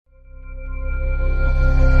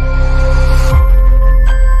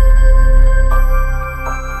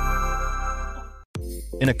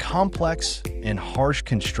In a complex and harsh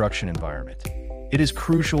construction environment, it is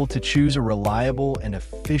crucial to choose a reliable and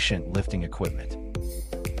efficient lifting equipment.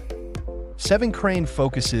 SEVENCRANE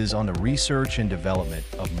focuses on the research and development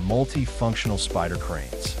of multifunctional spider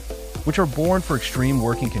cranes, which are born for extreme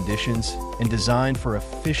working conditions and designed for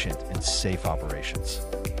efficient and safe operations.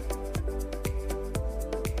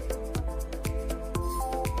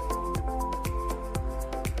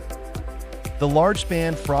 The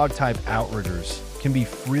large-span frog-type outriggers can be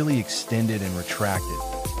freely extended and retracted,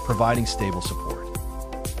 providing stable support.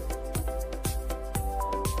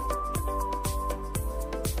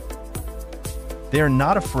 They are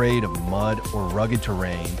not afraid of mud or rugged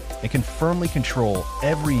terrain and can firmly control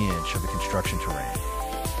every inch of the construction terrain.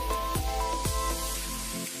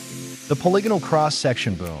 The polygonal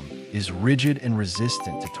cross-section boom is rigid and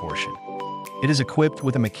resistant to torsion. It is equipped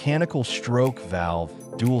with a mechanical stroke valve,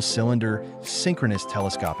 dual-cylinder, synchronous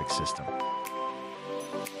telescopic system.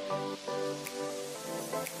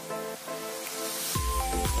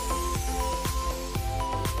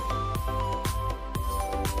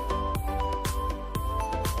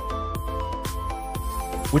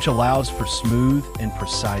 Which allows for smooth and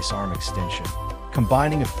precise arm extension,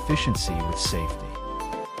 combining efficiency with safety.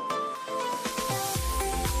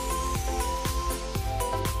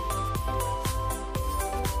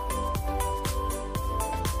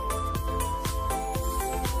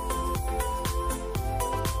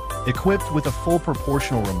 Equipped with a full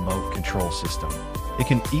proportional remote control system, it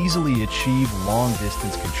can easily achieve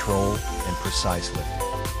long-distance control and precise lifting.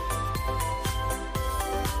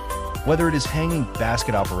 Whether it is hanging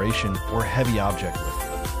basket operation or heavy object lifting,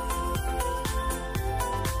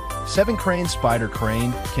 SEVENCRANE Spider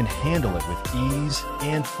Crane can handle it with ease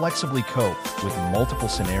and flexibly cope with multiple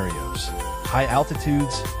scenarios, high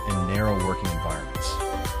altitudes, and narrow working environments.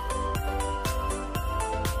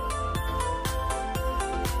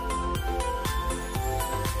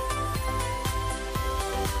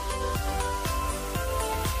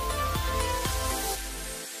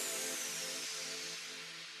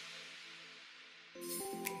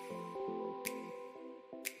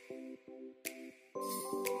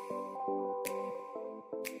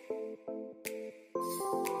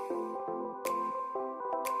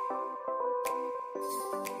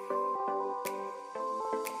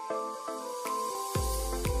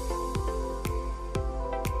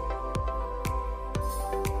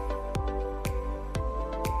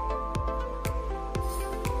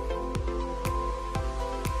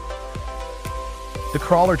 The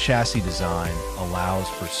crawler chassis design allows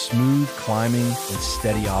for smooth climbing with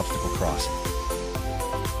steady obstacle crossing.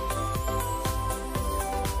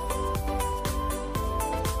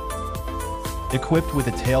 Equipped with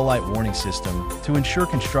a taillight warning system to ensure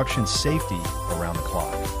construction safety around the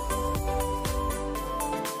clock.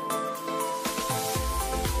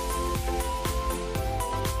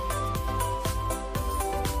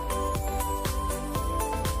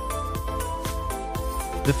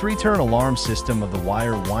 The 3-turn alarm system of the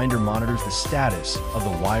wire winder monitors the status of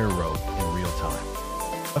the wire rope in real time,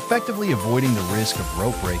 effectively avoiding the risk of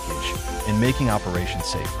rope breakage and making operations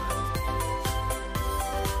safer.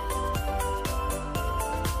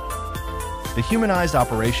 The humanized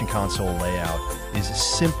operation console layout is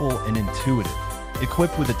simple and intuitive,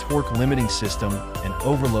 equipped with a torque limiting system and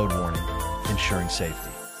overload warning, ensuring safety.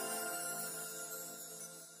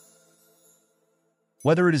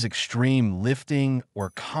 Whether it is extreme lifting or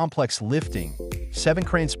complex lifting,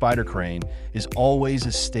 SEVENCRANE Spider Crane is always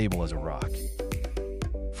as stable as a rock.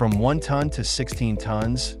 From 1 ton to 16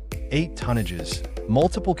 tons, 8 tonnages,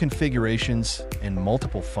 multiple configurations, and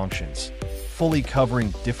multiple functions, fully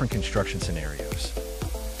covering different construction scenarios.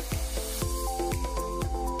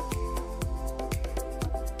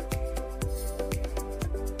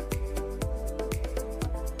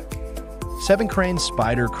 SEVENCRANE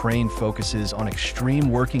Spider Crane focuses on extreme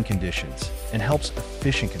working conditions and helps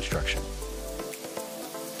efficient construction.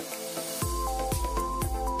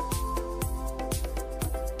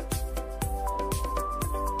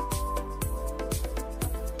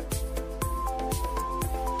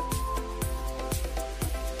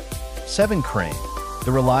 SEVENCRANE,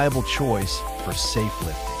 the reliable choice for safe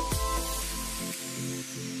lifting.